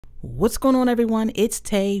What's going on, everyone? It's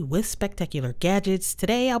Tay with Spectacular Gadgets.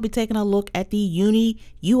 Today I'll be taking a look at the Uni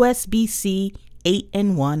USB-C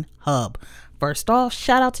 8-in-1 hub. First off,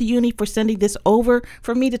 shout out to Uni for sending this over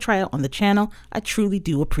for me to try out on the channel. I truly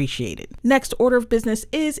do appreciate it. Next order of business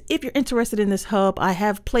is, if you're interested in this hub, I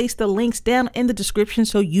have placed the links down in the description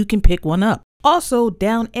so you can pick one up. Also,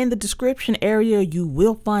 down in the description area, you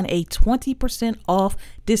will find a 20% off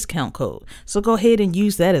discount code. So go ahead and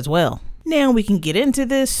use that as well. Now we can get into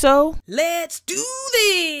this, so let's do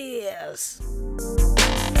this!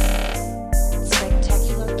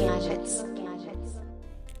 Spectacular Gadgets.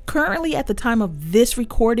 Currently, at the time of this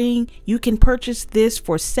recording, you can purchase this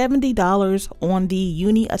for $70 on the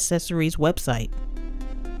Uni Accessories website.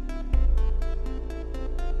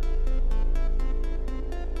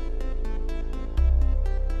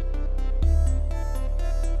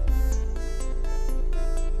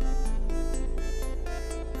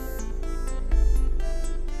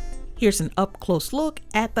 Here's an up close look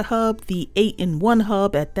at the hub, the 8-in-1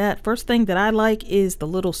 hub at that. First thing that I like is the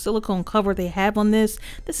little silicone cover they have on this.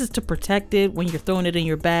 This is to protect it when you're throwing it in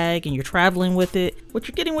your bag and you're traveling with it. What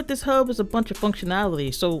you're getting with this hub is a bunch of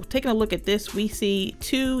functionality. So taking a look at this, we see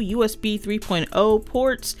two USB 3.0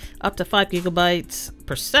 ports up to 5 gigabytes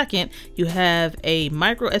per second. You have a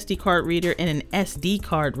micro SD card reader and an SD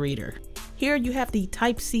card reader. Here you have the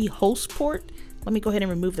Type-C host port. Let me go ahead and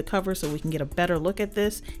remove the cover so we can get a better look at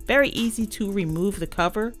this. Very easy to remove the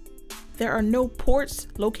cover. There are no ports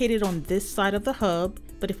located on this side of the hub,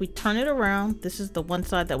 but if we turn it around, this is the one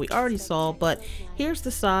side that we already saw, but here's the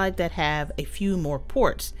side that have a few more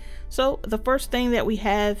ports. So the first thing that we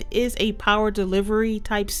have is a power delivery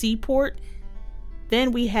Type-C port.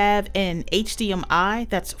 Then we have an HDMI,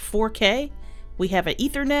 that's 4K. We have an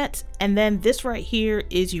Ethernet, and then this right here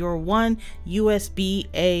is your one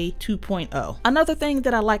USB-A 2.0. Another thing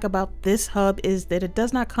that I like about this hub is that it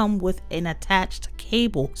does not come with an attached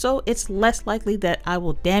cable, so it's less likely that I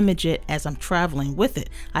will damage it as I'm traveling with it.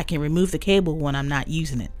 I can remove the cable when I'm not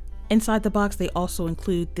using it. Inside the box, they also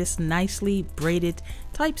include this nicely braided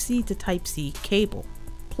Type-C to Type-C cable.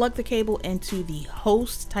 Plug the cable into the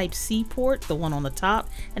host Type-C port, the one on the top,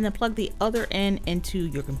 and then plug the other end into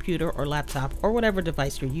your computer or laptop or whatever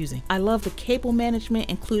device you're using. I love the cable management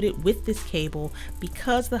included with this cable.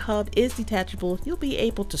 Because the hub is detachable, you'll be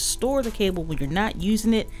able to store the cable when you're not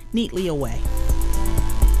using it neatly away.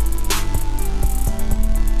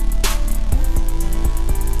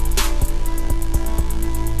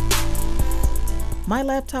 My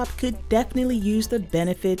laptop could definitely use the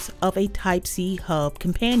benefits of a Type-C hub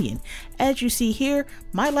companion. As you see here,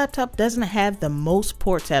 my laptop doesn't have the most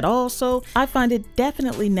ports at all, so I find it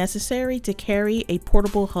definitely necessary to carry a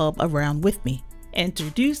portable hub around with me.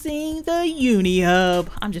 Introducing the Uni Hub.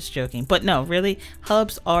 I'm just joking, but no, really,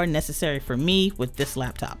 hubs are necessary for me with this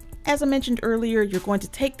laptop. As I mentioned earlier, you're going to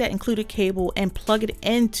take that included cable and plug it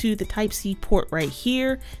into the Type-C port right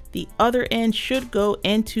here. The other end should go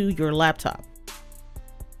into your laptop.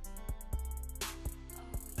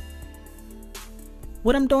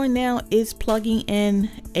 What I'm doing now is plugging in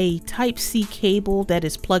a Type-C cable that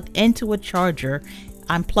is plugged into a charger.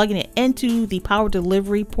 I'm plugging it into the power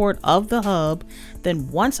delivery port of the hub. Then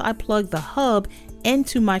once I plug the hub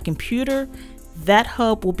into my computer, that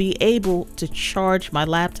hub will be able to charge my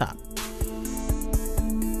laptop.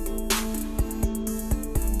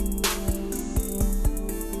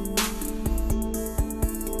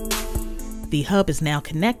 The hub is now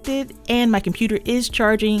connected and my computer is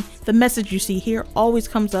charging. The message you see here always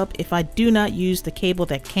comes up if I do not use the cable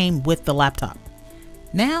that came with the laptop.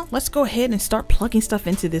 Now let's go ahead and start plugging stuff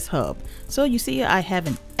into this hub. So you see I have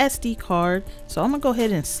an SD card, so I'm gonna go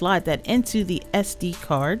ahead and slide that into the SD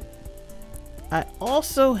card. I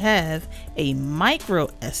also have a micro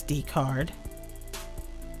SD card.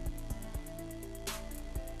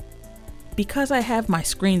 Because I have my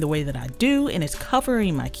screen the way that I do and it's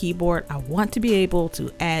covering my keyboard, I want to be able to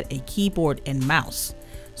add a keyboard and mouse.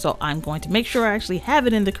 So I'm going to make sure I actually have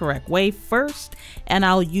it in the correct way first, and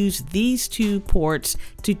I'll use these two ports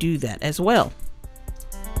to do that as well.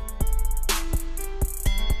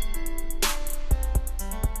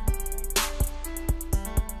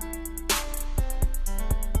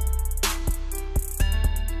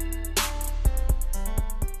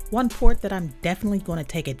 One port that I'm definitely going to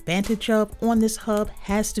take advantage of on this hub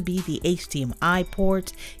has to be the HDMI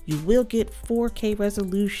port. You will get 4K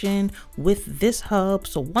resolution with this hub,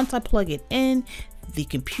 so once I plug it in, the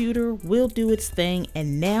computer will do its thing,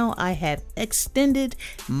 and now I have extended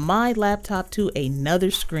my laptop to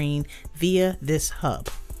another screen via this hub.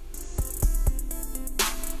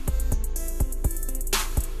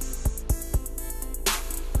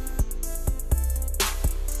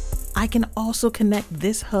 I can also connect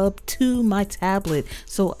this hub to my tablet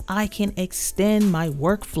so I can extend my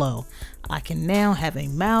workflow. I can now have a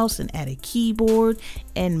mouse and add a keyboard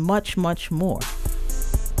and much more.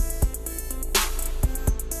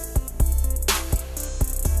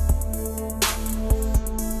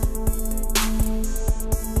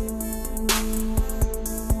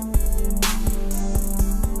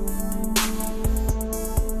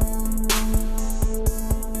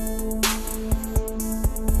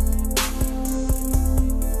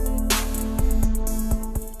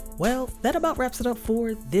 Well, that about wraps it up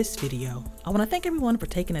for this video. I want to thank everyone for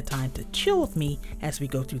taking the time to chill with me as we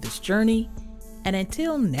go through this journey. And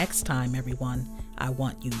until next time, everyone, I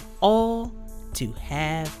want you all to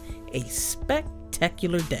have a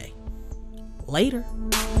spectacular day. Later.